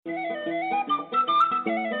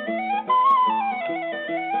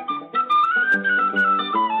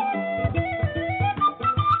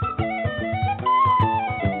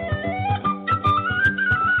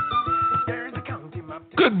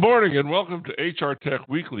morning and welcome to HRTech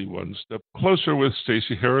Weekly, One Step Closer with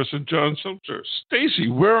Stacey Harris and John Sumter. Stacey,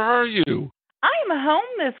 where are you? I'm home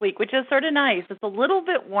this week, which is sort of nice. It's a little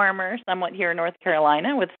bit warmer somewhat here in North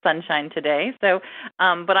Carolina with sunshine today. But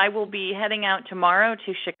I will be heading out tomorrow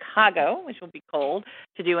to Chicago, which will be cold,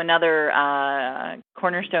 to do another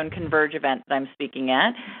Cornerstone Converge event that I'm speaking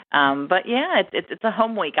at. But yeah, it's a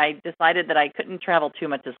home week. I decided that I couldn't travel too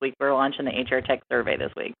much this week. We're launching the HRTech survey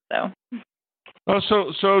this week, so.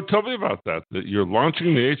 So tell me about that you're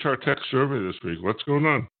launching the HRTech survey this week. What's going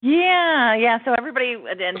on? Yeah. So everybody,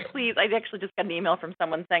 and please, I actually just got an email from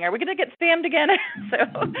someone saying, are we going to get spammed again?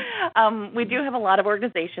 We do have a lot of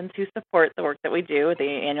organizations who support the work that we do, the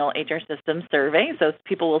annual HR Systems survey. So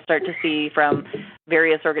people will start to see from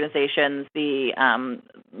various organizations the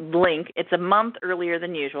link. It's a month earlier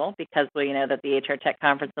than usual because we know that the HRTech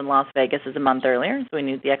conference in Las Vegas is a month earlier, so we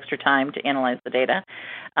need the extra time to analyze the data.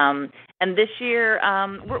 And this year,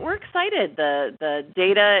 we're excited. The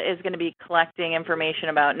data is going to be collecting information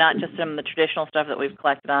about not just some of the traditional stuff that we've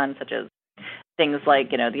collected on, such as things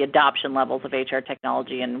like, the adoption levels of HR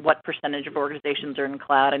technology and what percentage of organizations are in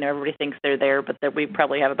cloud. I know everybody thinks they're there, but that we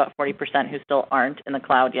probably have about 40% who still aren't in the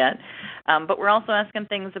cloud yet. But we're also asking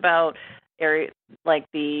things about areas like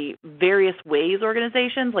the various ways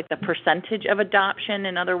organizations, like the percentage of adoption.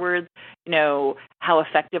 In other words, how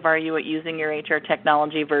effective are you at using your HR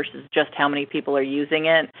technology versus just how many people are using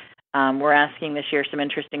it. We're asking this year some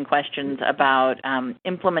interesting questions about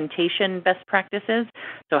implementation best practices,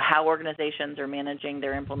 so how organizations are managing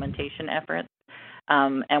their implementation efforts.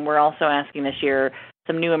 And we're also asking this year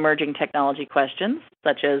some new emerging technology questions,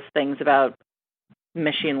 such as things about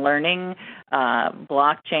machine learning,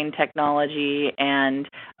 blockchain technology, and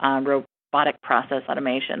robotic process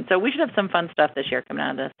automation. So we should have some fun stuff this year coming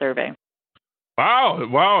out of the survey.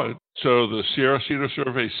 Wow. So the Sierra Cedar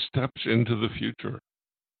survey steps into the future.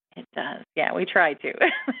 It does. Yeah, we try to.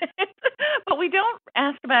 But we don't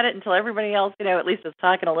ask about it until everybody else, at least is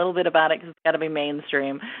talking a little bit about it because it's got to be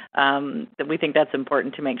mainstream. That we think that's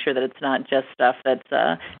important to make sure that it's not just stuff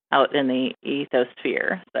that's out in the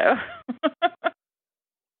ethosphere. So.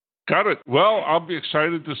 Got it. Well, I'll be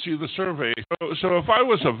excited to see the survey. So if I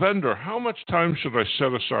was a vendor, how much time should I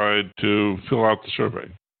set aside to fill out the survey?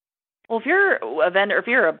 Well, if you're a vendor, if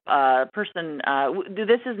you're a person,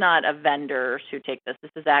 this is not a vendor who take this.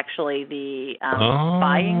 This is actually the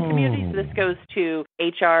buying community. So this goes to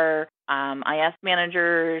HR, IS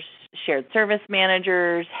managers, shared service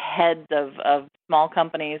managers, heads of small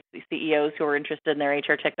companies, CEOs who are interested in their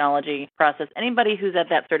HR technology process. Anybody who's at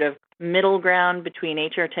that sort of middle ground between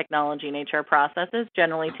HR technology and HR processes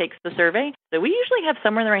generally takes the survey. So we usually have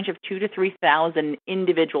somewhere in the range of 2,000 to 3,000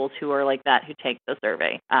 individuals who are like that who take the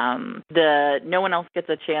survey. No one else gets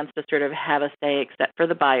a chance to sort of have a say except for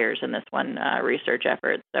the buyers in this one research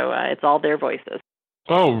effort. So it's all their voices.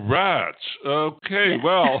 Oh, rats. Okay,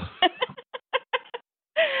 well.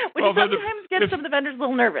 Which sometimes gets some of the vendors a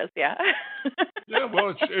little nervous, yeah. Yeah,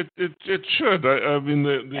 well, it should. I mean,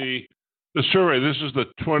 the survey. This is the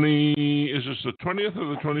 20th or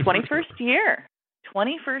the 21st? 21st year.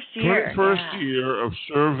 21st year of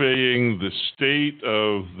surveying the state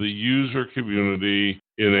of the user community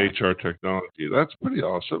in HR technology. That's pretty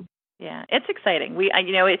awesome. Yeah, it's exciting.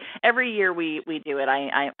 Every year we do it.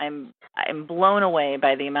 I'm blown away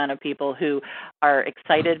by the amount of people who are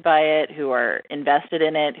excited by it, who are invested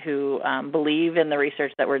in it, who believe in the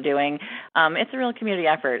research that we're doing. It's a real community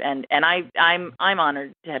effort, and I'm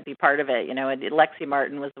honored to be part of it. Lexi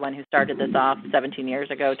Martin was the one who started this off 17 years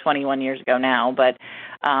ago, 21 years ago now, but.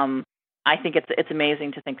 I think it's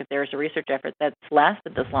amazing to think that there's a research effort that's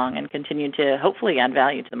lasted this long and continued to hopefully add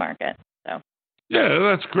value to the market. So. Yeah,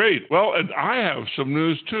 that's great. Well, and I have some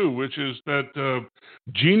news, too, which is that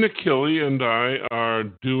Gina Killey and I are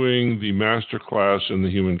doing the masterclass in the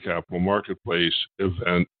Human Capital Marketplace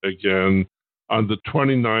event again on the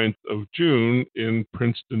 29th of June in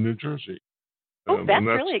Princeton, New Jersey. Oh, that's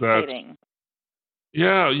really exciting.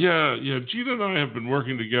 Yeah. Gina and I have been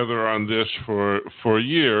working together on this for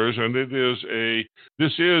years, and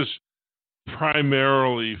this is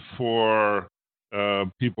primarily for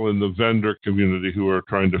people in the vendor community who are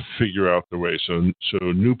trying to figure out the way. So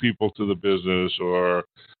new people to the business or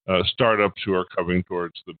startups who are coming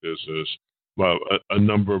towards the business. Well, a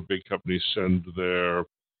number of big companies send their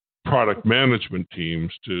product management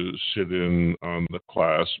teams to sit in on the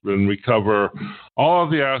class. And we cover all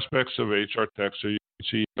of the aspects of HR tech so you can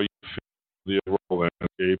see how you fit the overall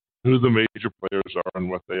landscape, who the major players are and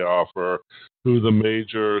what they offer, who the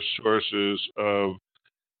major sources of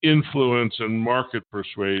influence and market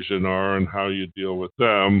persuasion are and how you deal with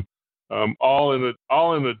them. all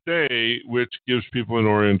in a day, which gives people an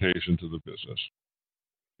orientation to the business.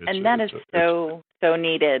 And that is so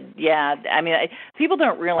needed. Yeah. I mean, people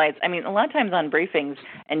don't realize, I mean, a lot of times on briefings,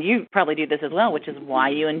 and you probably do this as well, which is why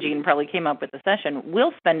you and Jean probably came up with the session,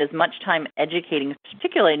 we'll spend as much time educating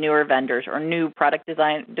particularly newer vendors or new product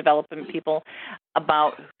design development people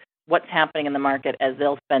about what's happening in the market as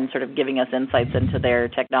they'll spend sort of giving us insights into their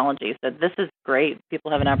technology. So this is great. People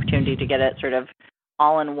have an opportunity to get it sort of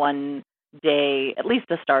all in one day, at least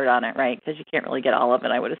a start on it, right? Because you can't really get all of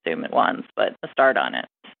it, I would assume, at once, but a start on it.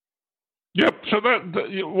 Yep. So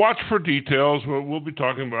watch for details. We'll be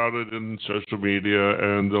talking about it in social media,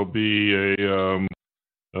 and there'll be a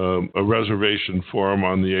reservation form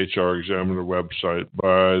on the HR Examiner website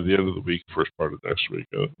by the end of the week, first part of next week.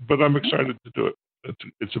 But I'm excited to do it.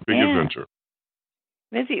 It's a big adventure.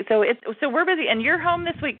 Busy. So we're busy, and you're home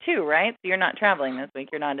this week too, right? So you're not traveling this week.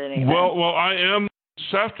 You're not at any event. Well, I am.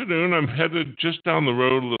 This afternoon, I'm headed just down the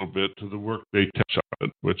road a little bit to the Workday Tech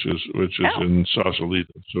Summit, which is in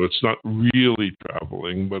Sausalito. So it's not really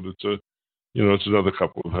traveling, but it's another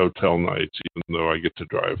couple of hotel nights, even though I get to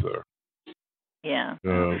drive there. Yeah.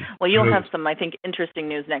 Well, you'll have some, I think, interesting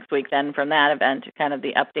news next week then from that event, kind of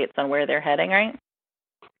the updates on where they're heading, right?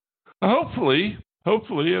 Hopefully,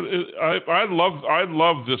 I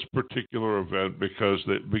love this particular event because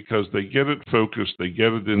they get it focused, they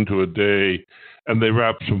get it into a day, and they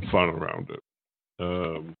wrap some fun around it.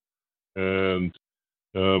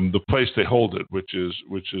 The place they hold it, which is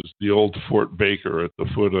the old Fort Baker at the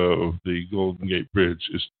foot of the Golden Gate Bridge,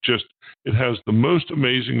 it has the most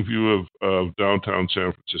amazing view of downtown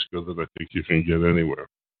San Francisco that I think you can get anywhere.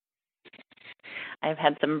 I've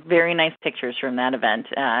had some very nice pictures from that event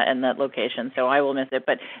and that location, so I will miss it.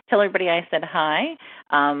 But tell everybody I said hi.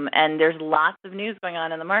 And there's lots of news going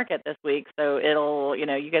on in the market this week, so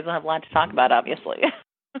you guys will have a lot to talk about, obviously.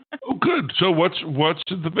 Oh, good. So what's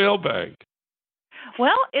in the mailbag?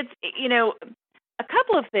 Well, it's a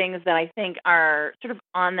couple of things that I think are sort of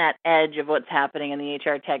on that edge of what's happening in the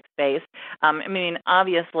HRTech space. I mean,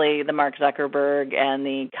 obviously, the Mark Zuckerberg and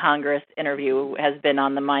the Congress interview has been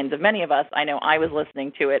on the minds of many of us. I know I was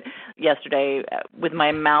listening to it yesterday with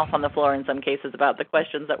my mouth on the floor in some cases about the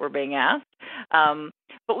questions that were being asked.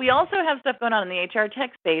 But we also have stuff going on in the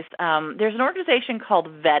HRTech space. There's an organization called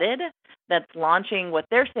Vetted that's launching what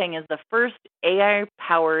they're saying is the first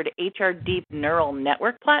AI-powered HR deep neural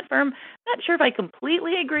network platform. Not sure if I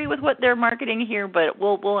completely agree with what they're marketing here, but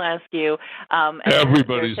we'll ask you.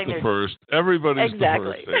 Everybody's the first. Everybody's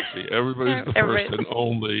exactly. the first, Stacey. Everybody's the first and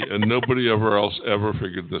only, and nobody else ever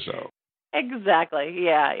figured this out. Exactly.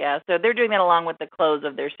 Yeah. So they're doing that along with the close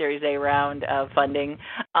of their Series A round of funding.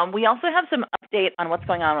 We also have some update on what's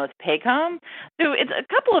going on with Paycom. So it's a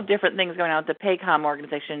couple of different things going on with the Paycom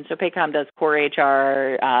organization. So Paycom does core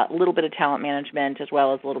HR, a little bit of talent management, as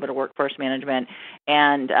well as a little bit of workforce management,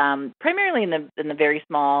 and primarily in the very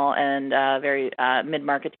small and very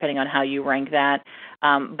mid-market, depending on how you rank that.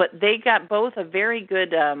 But they got both a very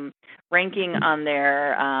good ranking on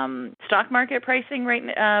their stock market pricing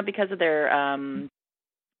right because of their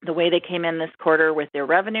the way they came in this quarter with their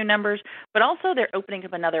revenue numbers, but also they're opening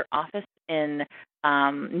up another office in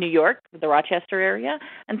New York, the Rochester area.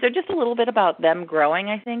 And so just a little bit about them growing,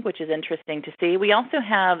 I think, which is interesting to see. We also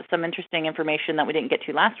have some interesting information that we didn't get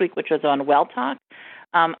to last week, which was on WellTalk,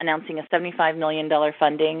 announcing a $75 million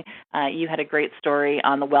funding. You had a great story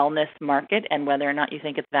on the wellness market and whether or not you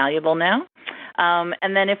think it's valuable now.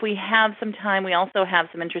 And then if we have some time, we also have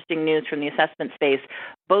some interesting news from the assessment space.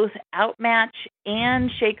 Both Outmatch and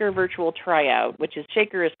Shaker Virtual Tryout, which is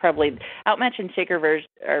Outmatch and Shaker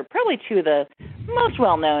are probably two of the most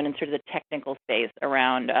well-known in sort of the technical space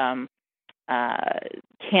around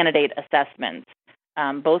candidate assessments.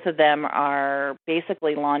 Both of them are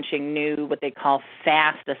basically launching new, what they call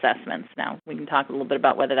fast assessments. Now, we can talk a little bit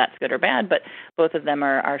about whether that's good or bad, but both of them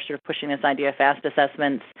are sort of pushing this idea of fast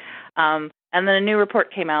assessments. And then a new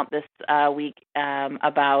report came out this week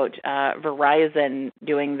about Verizon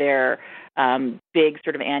doing their big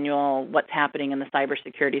sort of annual what's happening in the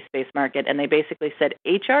cybersecurity space market. And they basically said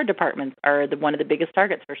HR departments are one of the biggest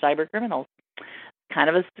targets for cyber criminals. Kind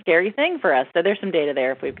of a scary thing for us. So there's some data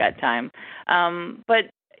there if we've got time. But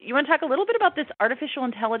you want to talk a little bit about this artificial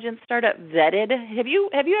intelligence startup Vetted? Have you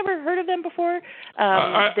ever heard of them before?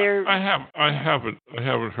 I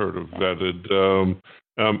haven't heard of Vetted,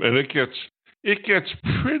 and it gets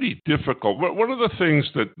pretty difficult. One of the things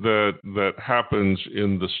that happens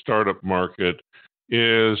in the startup market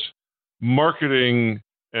is marketing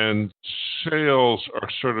and sales are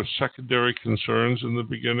sort of secondary concerns in the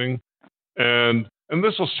beginning, and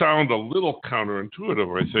this will sound a little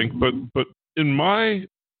counterintuitive, I think, but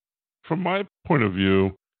from my point of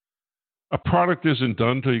view, a product isn't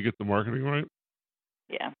done until you get the marketing right.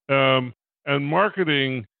 Yeah. And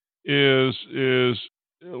marketing is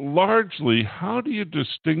largely, how do you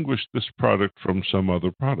distinguish this product from some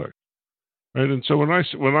other product, right? And so when I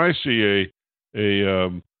see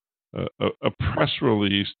a press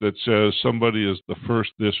release that says somebody is the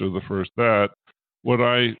first this or the first that, what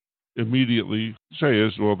I immediately say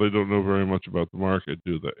is, well, they don't know very much about the market,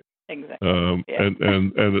 do they? Exactly. Yeah.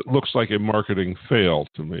 And it looks like a marketing fail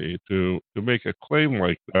to me to make a claim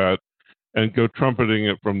like that and go trumpeting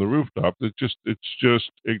it from the rooftop. It's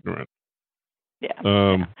just ignorant.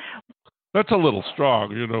 Yeah. That's a little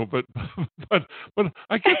strong, but but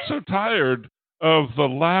I get so tired of the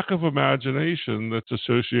lack of imagination that's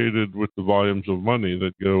associated with the volumes of money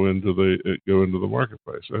that go into the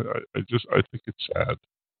marketplace. I think it's sad.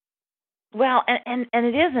 Well, and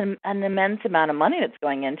it is an immense amount of money that's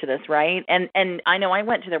going into this, right? And I know I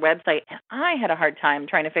went to their website and I had a hard time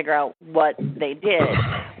trying to figure out what they did,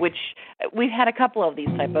 which we've had a couple of these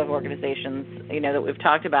type of organizations, that we've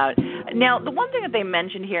talked about. Now, the one thing that they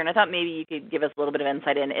mentioned here, and I thought maybe you could give us a little bit of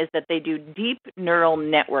insight in, is that they do deep neural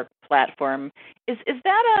network platform. Is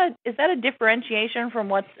that a differentiation from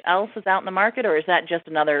what else is out in the market, or is that just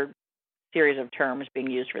another series of terms being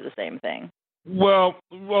used for the same thing? Well.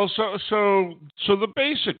 So the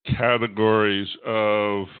basic categories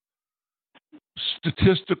of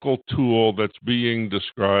statistical tool that's being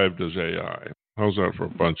described as AI. How's that for a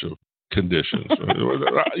bunch of conditions?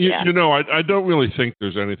 Yeah. I don't really think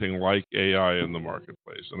there's anything like AI in the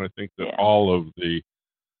marketplace, and I think that Yeah. all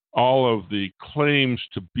of the claims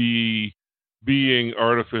to being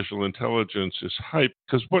artificial intelligence is hype,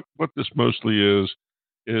 because what this mostly is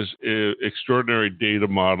extraordinary data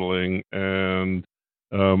modeling and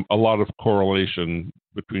a lot of correlation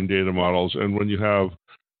between data models. And when you have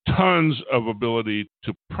tons of ability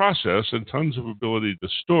to process and tons of ability to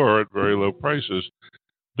store at very low prices,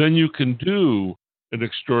 then you can do an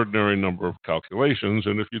extraordinary number of calculations.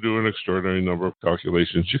 And if you do an extraordinary number of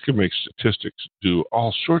calculations, you can make statistics do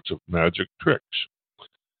all sorts of magic tricks.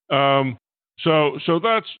 So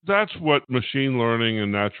that's what machine learning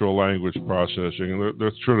and natural language processing, and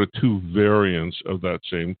there's sort of two variants of that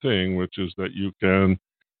same thing, which is that you can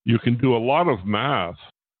do a lot of math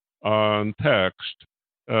on text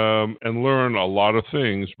and learn a lot of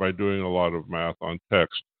things by doing a lot of math on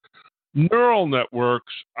text. Neural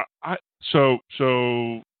networks, so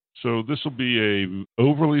this will be a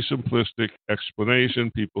overly simplistic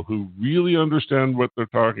explanation. People who really understand what they're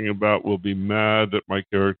talking about will be mad at my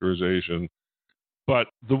characterization. But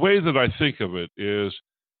the way that I think of it is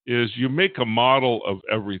you make a model of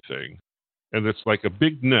everything, and it's like a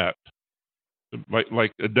big net,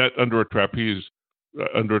 like a net under a trapeze,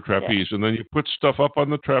 and then you put stuff up on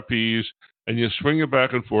the trapeze, and you swing it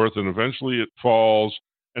back and forth, and eventually it falls,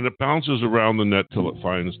 and it bounces around the net till it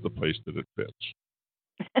finds the place that it fits.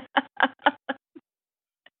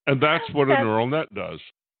 And that's what a neural net does,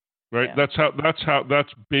 right? Yeah.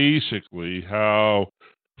 That's basically how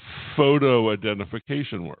photo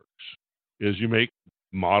identification works. Is you make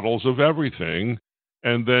models of everything,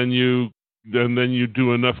 and then you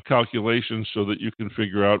do enough calculations so that you can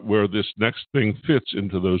figure out where this next thing fits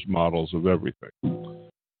into those models of everything.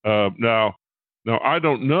 Now I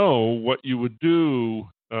don't know what you would do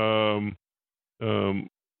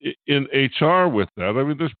in HR with that. I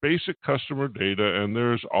mean, there's basic customer data, and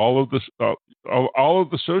there's all of the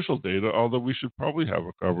social data. Although we should probably have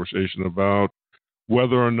a conversation about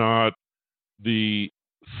whether or not the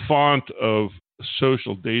font of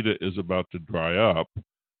social data is about to dry up.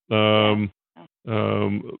 But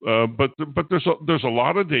there's a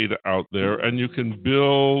lot of data out there, and you can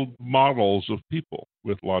build models of people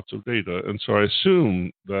with lots of data. And so I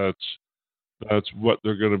assume that's what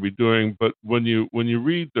they're going to be doing. But when you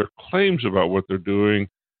read their claims about what they're doing,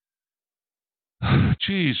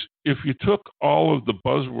 geez, if you took all of the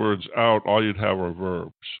buzzwords out, all you'd have are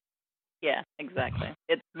verbs. Yeah, exactly.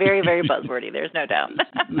 It's very, very buzzwordy. There's no doubt.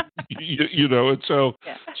 And so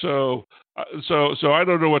I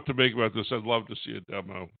don't know what to make about this. I'd love to see a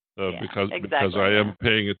demo because I am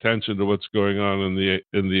paying attention to what's going on in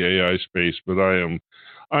the AI space. But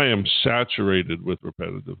I am saturated with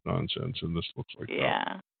repetitive nonsense, and this looks like that.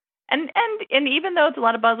 Yeah. And even though it's a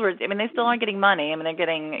lot of buzzwords, I mean, they still aren't getting money. I mean, they're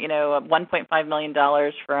getting $1.5 million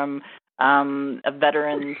from a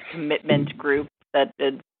veterans commitment group that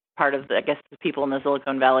is part of the people in the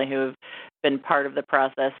Silicon Valley who have been part of the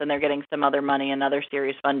process, and they're getting some other money and other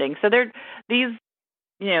serious funding. So they're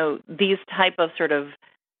these type of sort of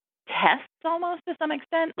tests almost to some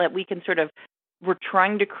extent that we're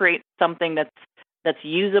trying to create something that's that's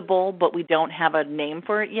usable, but we don't have a name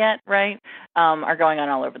for it yet, right, are going on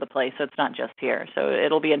all over the place. So it's not just here. So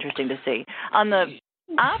it'll be interesting to see. On the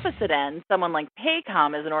opposite end, someone like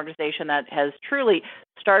Paycom is an organization that has truly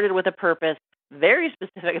started with a purpose, very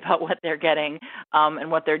specific about what they're getting and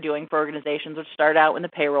what they're doing for organizations, which start out in the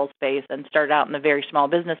payroll space and start out in the very small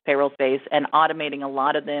business payroll space and automating a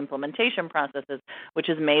lot of the implementation processes, which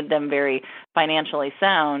has made them very financially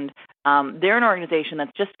sound. They're an organization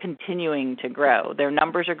that's just continuing to grow. Their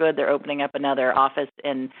numbers are good. They're opening up another office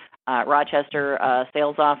in Rochester,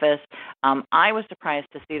 sales office. I was surprised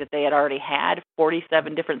to see that they had already had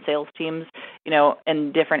 47 different sales teams,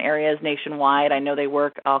 in different areas nationwide. I know they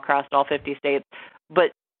work all across all 50 states,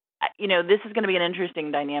 but this is going to be an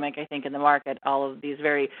interesting dynamic, I think, in the market. All of these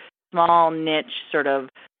very small niche sort of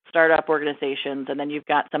startup organizations, and then you've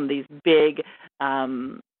got some of these big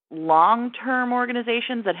long-term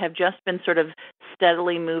organizations that have just been sort of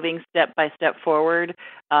steadily moving step by step forward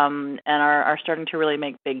and are starting to really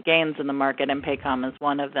make big gains in the market, and Paycom is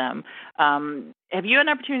one of them. Have you had an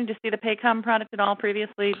opportunity to see the Paycom product at all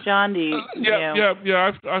previously, John?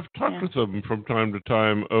 I've talked with them from time to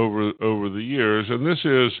time over the years, and this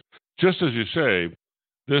is, just as you say,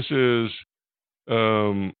 this is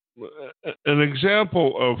an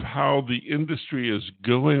example of how the industry is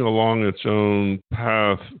going along its own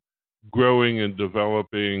path, growing and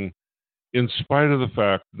developing, in spite of the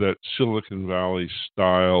fact that Silicon Valley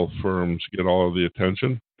style firms get all of the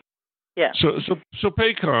attention. Yeah. So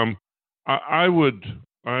Paycom, I would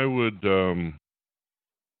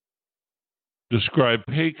describe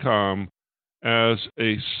Paycom as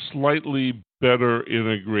a slightly better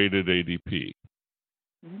integrated ADP.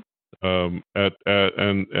 Mm-hmm. And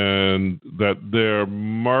that their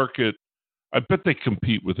market, I bet they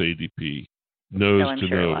compete with ADP nose to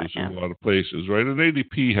nose in a lot of places, right? And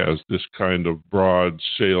ADP has this kind of broad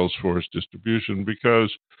Salesforce distribution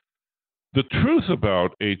because the truth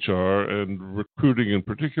about HR and recruiting in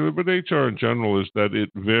particular, but HR in general, is that it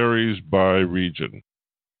varies by region.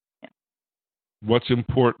 Yeah. What's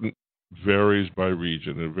important varies by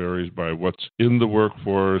region. It varies by what's in the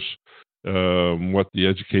workforce, what the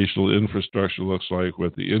educational infrastructure looks like,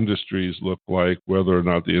 what the industries look like, whether or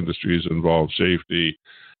not the industries involve safety,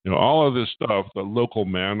 all of this stuff, the local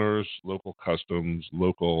manners, local customs,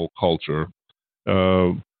 local culture,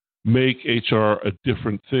 make HR a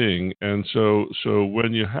different thing. And so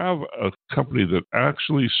when you have a company that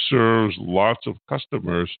actually serves lots of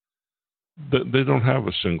customers, they don't have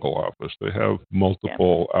a single office. They have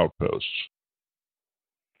multiple outposts.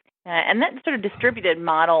 And that sort of distributed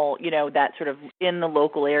model, that sort of in the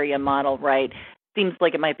local area model, right, seems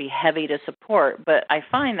like it might be heavy to support. But I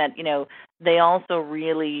find that, they also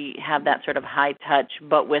really have that sort of high touch,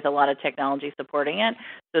 but with a lot of technology supporting it.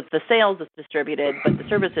 So it's the sales that's distributed, but the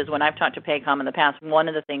services, when I've talked to Paycom in the past, one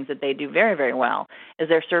of the things that they do very, very well is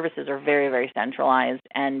their services are very, very centralized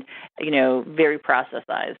and, very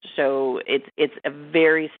processized. So it's a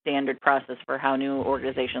very standard process for how new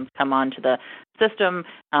organizations come onto the system.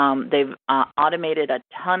 They've automated a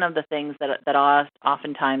ton of the things that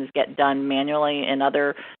oftentimes get done manually in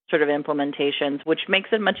other sort of implementations, which makes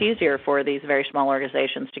it much easier for these very small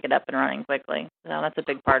organizations to get up and running quickly. So that's a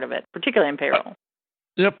big part of it, particularly in payroll.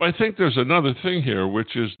 Yep, I think there's another thing here,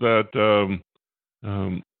 which is that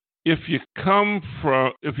if you come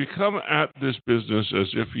at this business as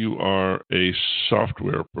if you are a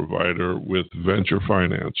software provider with venture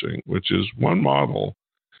financing, which is one model,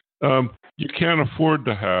 you can't afford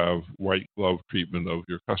to have white glove treatment of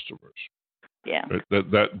your customers. Yeah, right?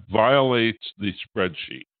 That violates the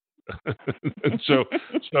spreadsheet. And so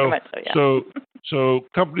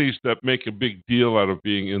companies that make a big deal out of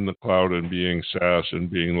being in the cloud and being SaaS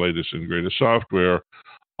and being latest and greatest software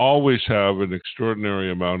always have an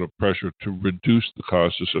extraordinary amount of pressure to reduce the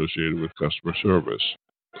costs associated with customer service.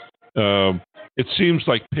 It seems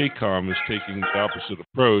like Paycom is taking the opposite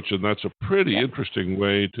approach, and that's a pretty interesting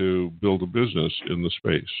way to build a business in the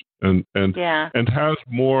space, and has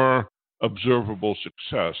more observable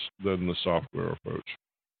success than the software approach.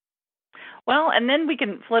 Well, and then we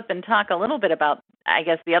can flip and talk a little bit about, I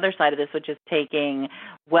guess, the other side of this, which is taking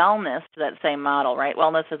wellness to that same model, right?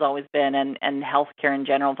 Wellness has always been, and healthcare in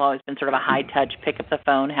general has always been sort of a high-touch, pick up the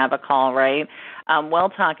phone, have a call, right?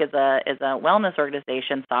 WellTalk is a wellness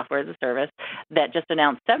organization, software as a service, that just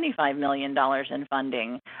announced $75 million in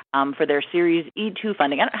funding for their Series E2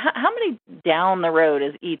 funding. How many down the road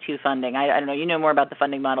is E2 funding? I don't know. You know more about the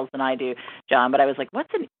funding models than I do, John, but I was like,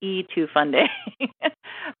 what's an E2 funding?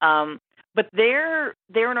 But they're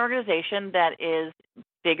an organization that is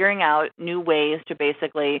figuring out new ways to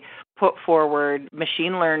basically put forward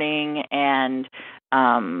machine learning and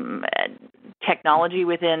technology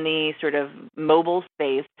within the sort of mobile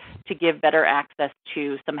space to give better access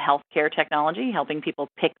to some healthcare technology, helping people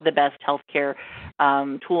pick the best healthcare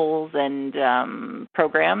tools and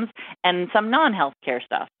programs, and some non-healthcare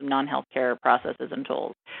stuff, some non-healthcare processes and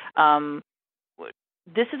tools.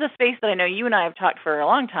 This is a space that I know you and I have talked for a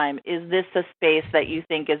long time. Is this a space that you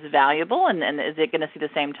think is valuable, and is it going to see the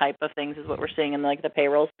same type of things as what we're seeing in like the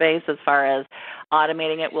payroll space, as far as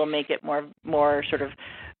automating it will make it more sort of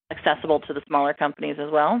accessible to the smaller companies as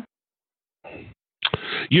well?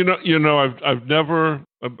 I've never.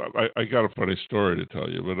 I got a funny story to tell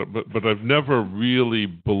you, but I've never really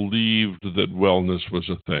believed that wellness was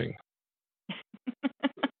a thing.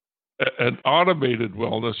 And automated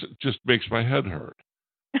wellness just makes my head hurt.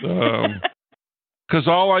 Because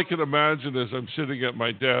all I can imagine is I'm sitting at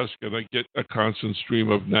my desk and I get a constant stream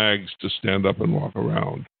of nags to stand up and walk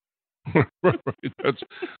around. Right? That's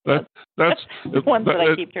one that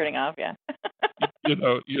I keep turning off. Yeah.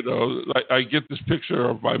 I get this picture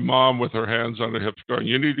of my mom with her hands on her hips, going,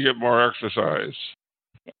 "You need to get more exercise."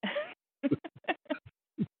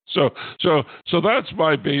 So that's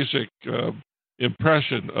my basic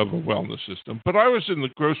impression of a wellness system. But I was in the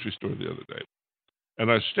grocery store the other day, and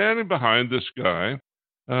I was standing behind this guy.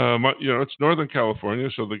 It's Northern California,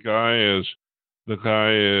 so the guy is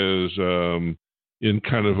in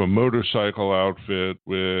kind of a motorcycle outfit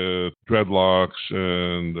with dreadlocks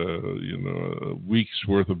and a week's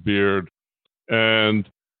worth of beard, and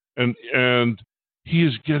he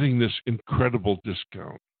is getting this incredible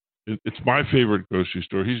discount. It's my favorite grocery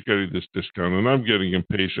store. He's getting this discount, and I'm getting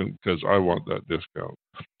impatient because I want that discount.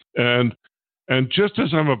 And just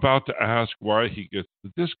as I'm about to ask why he gets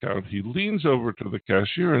the discount, he leans over to the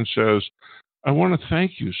cashier and says, "I want to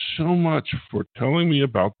thank you so much for telling me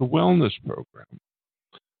about the wellness program."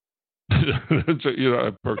 So,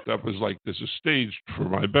 I perked up as like, this is staged for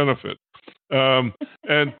my benefit. And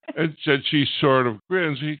she sort of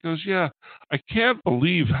grins. He goes, "Yeah, I can't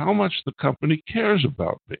believe how much the company cares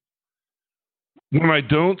about me. When I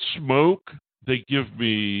don't smoke, they give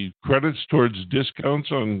me credits towards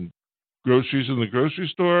discounts on groceries in the grocery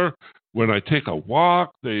store. When I take a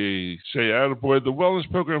walk, they say, 'Attaboy, the wellness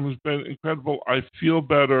program has been incredible. I feel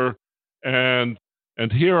better. And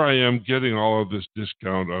here I am getting all of this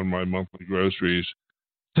discount on my monthly groceries.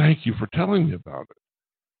 Thank you for telling me about it.'"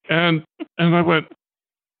 And I went,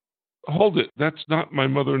 "Hold it. That's not my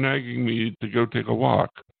mother nagging me to go take a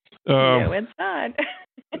walk." No, it's not.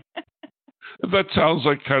 That sounds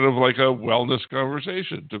like kind of like a wellness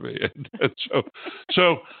conversation to me. And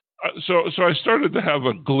so I started to have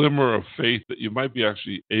a glimmer of faith that you might be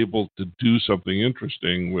actually able to do something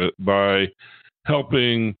interesting by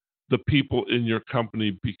helping the people in your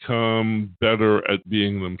company become better at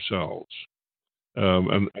being themselves.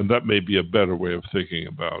 And that may be a better way of thinking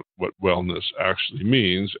about what wellness actually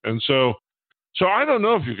means. And so I don't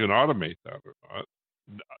know if you can automate that or not.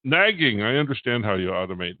 Nagging, I understand how you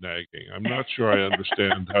automate nagging. I'm not sure I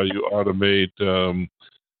understand how you automate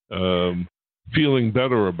feeling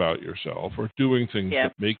better about yourself or doing things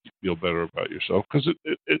that make you feel better about yourself, because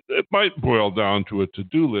it might boil down to a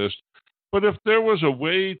to-do list. But if there was a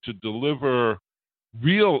way to deliver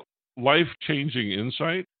real life-changing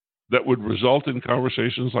insight that would result in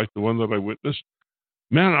conversations like the one that I witnessed,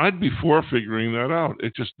 man, I'd be for figuring that out.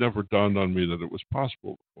 It just never dawned on me that it was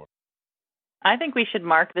possible before. I think we should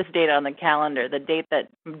mark this date on the calendar, the date that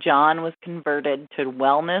John was converted to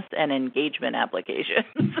wellness and engagement applications.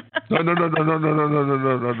 No.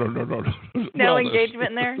 No engagement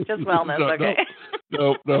in there? Just wellness, okay.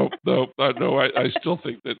 No. I still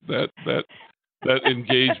think that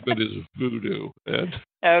engagement is voodoo.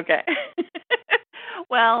 Okay.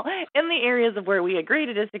 Well, in the areas of where we agree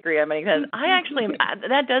to disagree, I mean, because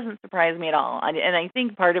that doesn't surprise me at all. And I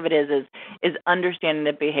think part of it is understanding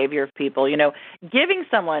the behavior of people. Giving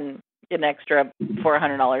someone an extra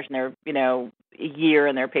 $400 in their, year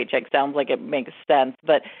in their paycheck sounds like it makes sense,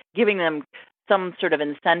 but giving them some sort of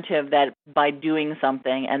incentive that by doing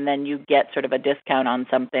something and then you get sort of a discount on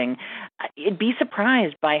something, you'd be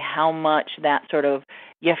surprised by how much that sort of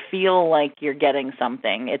you feel like you're getting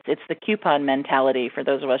something. It's the coupon mentality for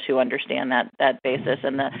those of us who understand that basis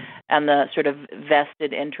and the sort of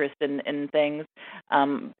vested interest in things.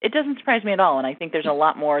 It doesn't surprise me at all, and I think there's a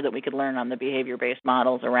lot more that we could learn on the behavior-based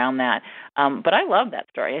models around that. But I love that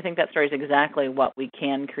story. I think that story is exactly what we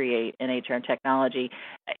can create in HR technology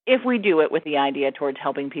if we do it with the idea towards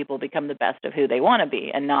helping people become the best of who they want to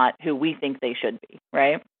be and not who we think they should be,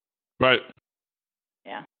 right? Right.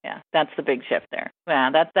 Yeah, that's the big shift there. Yeah,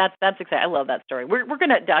 that's exciting. I love that story. We're going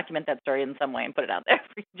to document that story in some way and put it out there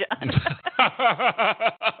for you, John.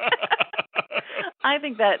 I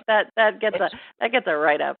think that gets a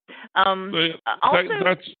write up. Also,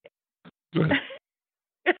 that's go ahead.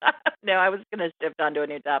 no, I was going to shift on to a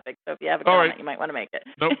new topic. So if you have a All comment, right. you might want to make it.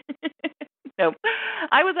 Nope. Nope.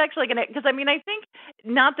 I was actually going to, because I mean, I think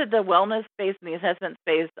not that the wellness space and the assessment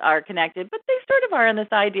space are connected, but they sort of are in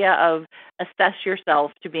this idea of assess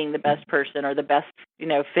yourself to being the best person or the best,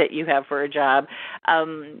 fit you have for a job.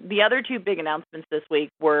 The other two big announcements this week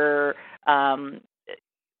were, in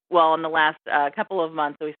the last couple of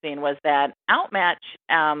months we've seen was that Outmatch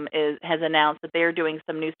has announced that they are doing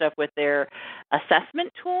some new stuff with their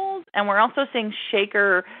assessment tools, and we're also seeing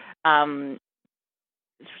Shaker.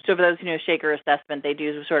 So for those who know Shaker Assessment, they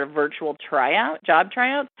do sort of virtual job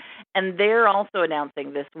tryouts, and they're also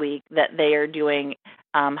announcing this week that they are doing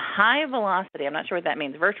high velocity. I'm not sure what that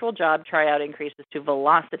means. Virtual job tryout increases to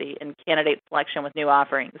velocity in candidate selection with new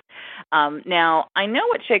offerings. Now, I know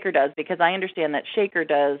what Shaker does because I understand that Shaker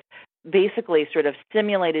does basically sort of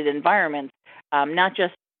simulated environments, not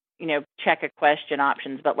just check a question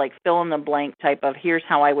options, but like fill in the blank type of here's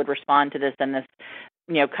how I would respond to this in this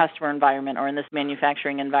customer environment or in this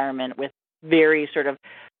manufacturing environment with very sort of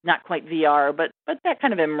not quite VR, but that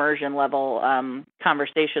kind of immersion level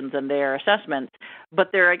conversations in their assessments. But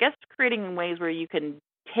they're, I guess, creating ways where you can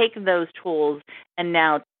take those tools and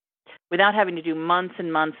now, without having to do months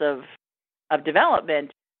and months of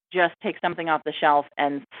development, just take something off the shelf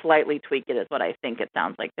and slightly tweak it is what I think it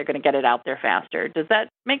sounds like. They're going to get it out there faster. Does that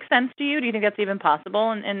make sense to you? Do you think that's even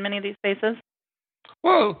possible in many of these spaces?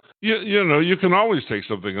 Well, you can always take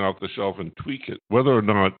something off the shelf and tweak it. Whether or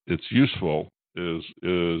not it's useful is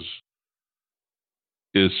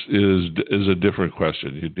a different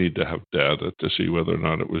question. You'd need to have data to see whether or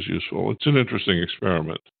not it was useful. It's an interesting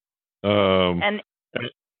experiment. Go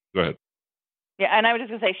ahead. Yeah, and I was just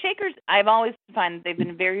going to say, Shakers, I've always found they've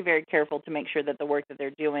been very, very careful to make sure that the work that they're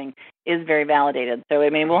doing is very validated. So, I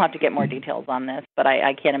mean, we'll have to get more details on this, but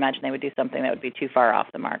I can't imagine they would do something that would be too far off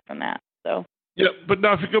the mark from that. So. Yeah, but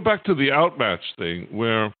now if you go back to the Outmatch thing,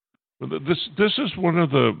 where this is one of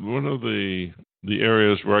the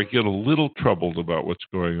areas where I get a little troubled about what's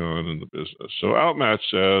going on in the business. So Outmatch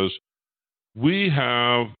says we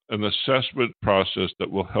have an assessment process that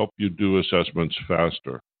will help you do assessments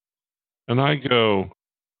faster, and I go,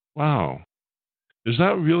 wow, is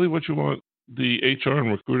that really what you want the HR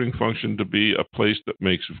and recruiting function to be? A place that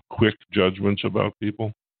makes quick judgments about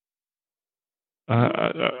people?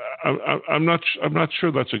 I'm not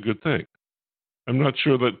sure that's a good thing. I'm not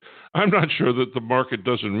sure that the market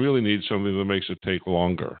doesn't really need something that makes it take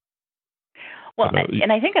longer. Well,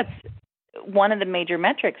 and I think that's one of the major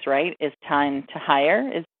metrics, right? Is time to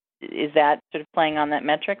hire. Is that sort of playing on that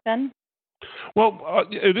metric then? Well,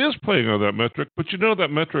 it is playing on that metric, but that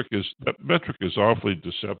metric is awfully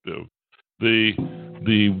deceptive.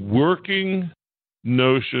 The working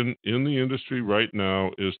notion in the industry right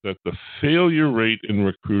now is that the failure rate in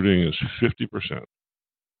recruiting is 50%.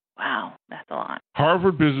 Wow, that's a lot.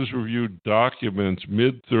 Harvard Business Review documents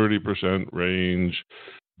mid 30% range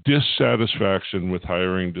dissatisfaction with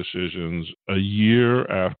hiring decisions a year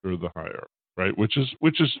after the hire, right? Which is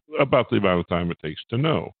about the amount of time it takes to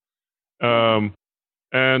know.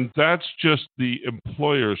 And that's just the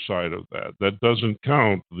employer side of that. That doesn't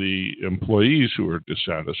count the employees who are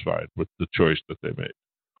dissatisfied with the choice that they made,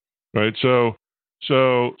 right? So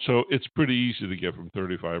it's pretty easy to get from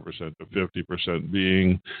 35% to 50%,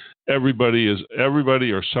 being everybody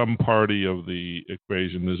or some party of the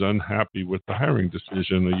equation is unhappy with the hiring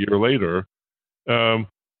decision a year later,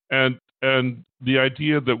 and the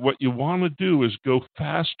idea that what you want to do is go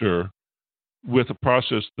faster with a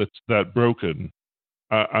process that's that broken.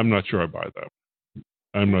 I'm not sure I buy that.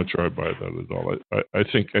 I'm not sure I buy that at all. I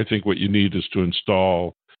think what you need is to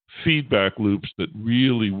install feedback loops that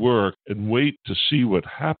really work and wait to see what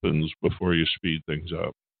happens before you speed things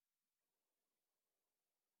up.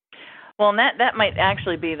 Well, and that might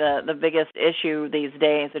actually be the biggest issue these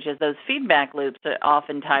days, which is those feedback loops that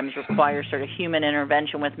oftentimes require sort of human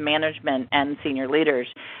intervention with management and senior leaders.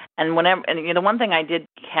 And the one thing I did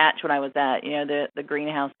catch when I was at the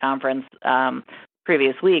Greenhouse conference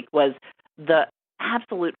previous week was the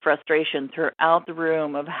absolute frustration throughout the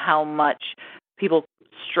room of how much people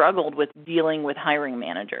struggled with dealing with hiring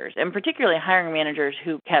managers, and particularly hiring managers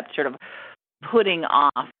who kept sort of putting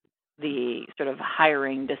off the sort of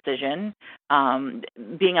hiring decision.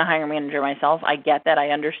 Being a hiring manager myself, I get that.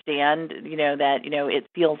 I understand, that, it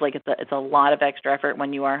feels like it's a lot of extra effort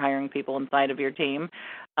when you are hiring people inside of your team.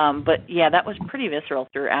 But yeah, that was pretty visceral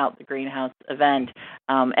throughout the Greenhouse event.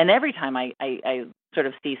 And every time I sort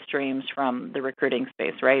of see streams from the recruiting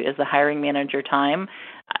space, right? Is the hiring manager time?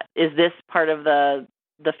 Is this part of the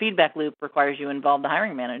the feedback loop requires you to involve the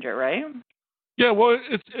hiring manager, right? Yeah, well,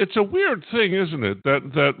 it's a weird thing, isn't it?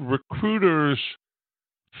 That recruiters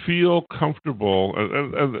feel comfortable,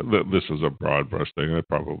 and this is a broad brush thing. I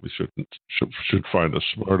probably should find a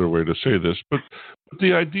smarter way to say this, but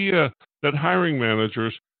the idea that hiring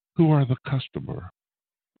managers, who are the customer,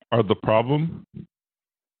 are the problem,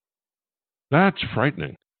 that's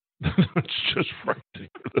frightening. That's just frightening.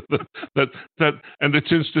 And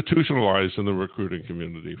it's institutionalized in the recruiting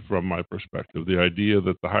community, from my perspective. The idea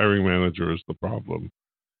that the hiring manager is the problem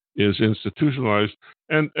is institutionalized,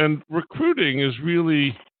 and recruiting is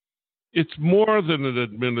really, it's more than an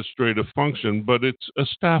administrative function, but it's a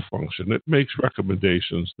staff function. It makes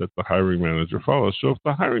recommendations that the hiring manager follows. So if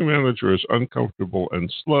the hiring manager is uncomfortable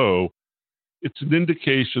and slow, it's an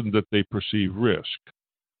indication that they perceive risk.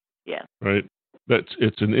 Yeah. Right?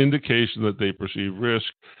 It's an indication that they perceive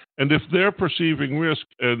risk. And if they're perceiving risk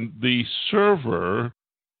and the server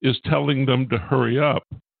is telling them to hurry up,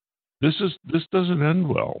 this doesn't end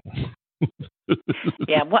well.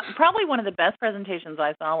 Yeah, probably one of the best presentations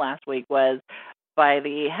I saw last week was by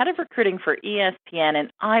the head of recruiting for ESPN,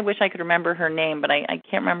 and I wish I could remember her name, but I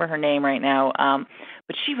can't remember her name right now.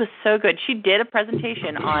 But she was so good. She did a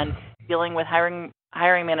presentation on dealing with hiring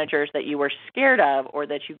managers that you were scared of or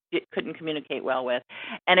that you couldn't communicate well with.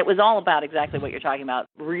 And it was all about exactly what you're talking about,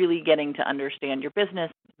 really getting to understand your business,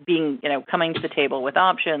 coming to the table with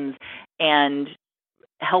options and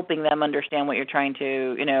helping them understand what you're trying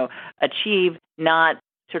to, achieve, not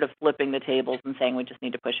sort of flipping the tables and saying we just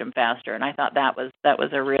need to push them faster. And I thought that was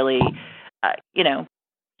a really,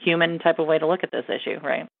 human type of way to look at this issue,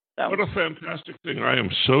 right? So, what a fantastic thing. I am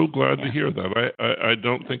so glad to hear that. I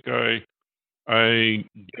don't think I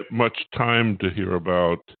get much time to hear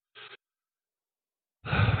about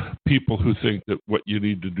people who think that what you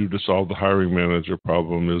need to do to solve the hiring manager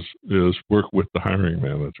problem is work with the hiring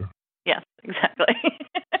manager. Yes, exactly.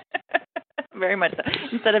 Very much so.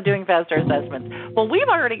 Instead of doing faster assessments. Well, we've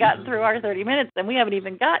already gotten through our 30 minutes, and we haven't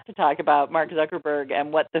even got to talk about Mark Zuckerberg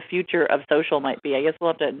and what the future of social might be. I guess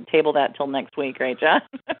we'll have to table that till next week, right, John?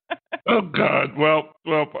 Oh, God. Well,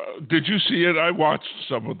 did you see it? I watched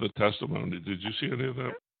some of the testimony. Did you see any of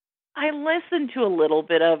that? I listened to a little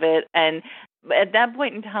bit of it, and at that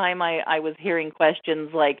point in time, I was hearing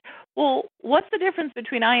questions like, well, what's the difference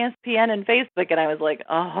between ISPN and Facebook? And I was like,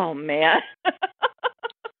 oh, man.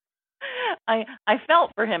 I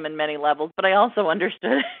felt for him in many levels, but I also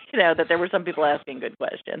understood, that there were some people asking good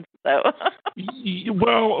questions. So,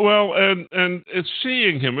 well, and it's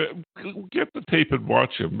seeing him. Get the tape and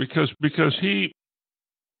watch him because he,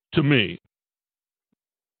 to me,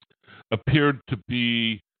 appeared to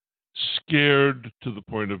be scared to the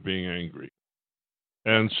point of being angry,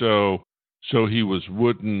 and so he was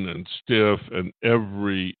wooden and stiff, and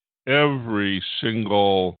every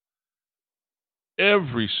single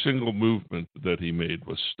movement that he made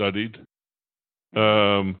was studied,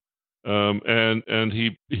 and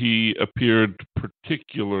he appeared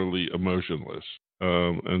particularly emotionless,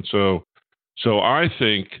 and so I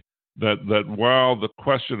think that while the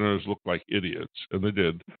questioners looked like idiots, and they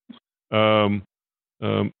did,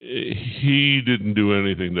 he didn't do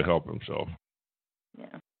anything to help himself.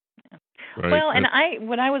 Yeah. Right? Well, and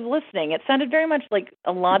when I was listening, it sounded very much like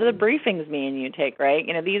a lot of the briefings me and you take, right?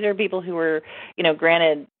 These are people who are,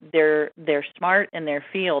 granted they're smart in their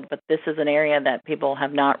field, but this is an area that people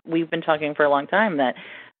have not. We've been talking for a long time that,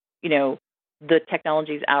 the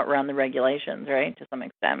technologies outrun the regulations, right, to some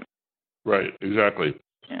extent. Right. Exactly.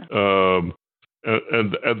 Yeah.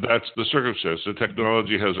 And that's the circumstance. The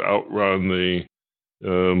technology has outrun the.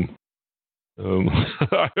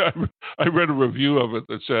 I read a review of it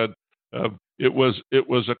that said. It was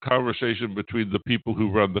a conversation between the people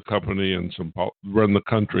who run the company and run the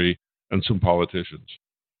country and some politicians.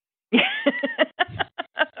 Okay,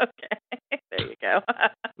 there you go.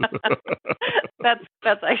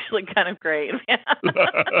 That's actually kind of great.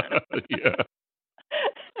 Yeah.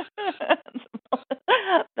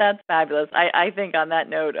 That's fabulous. I think on that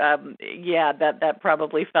note, that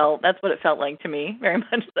probably that's what it felt like to me, very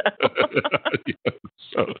much so.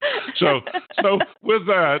 Yeah. So with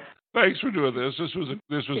that. Thanks for doing this. This was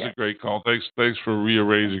a great call. Thanks for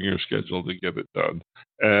rearranging your schedule to get it done.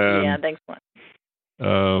 And, thanks a lot.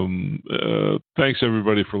 Thanks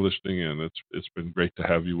everybody for listening in. It's been great to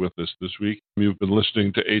have you with us this week. You've been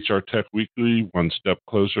listening to HRTech Weekly, One Step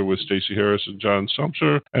Closer with Stacey Harris and John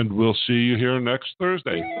Sumser, and we'll see you here next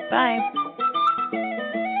Thursday. Bye.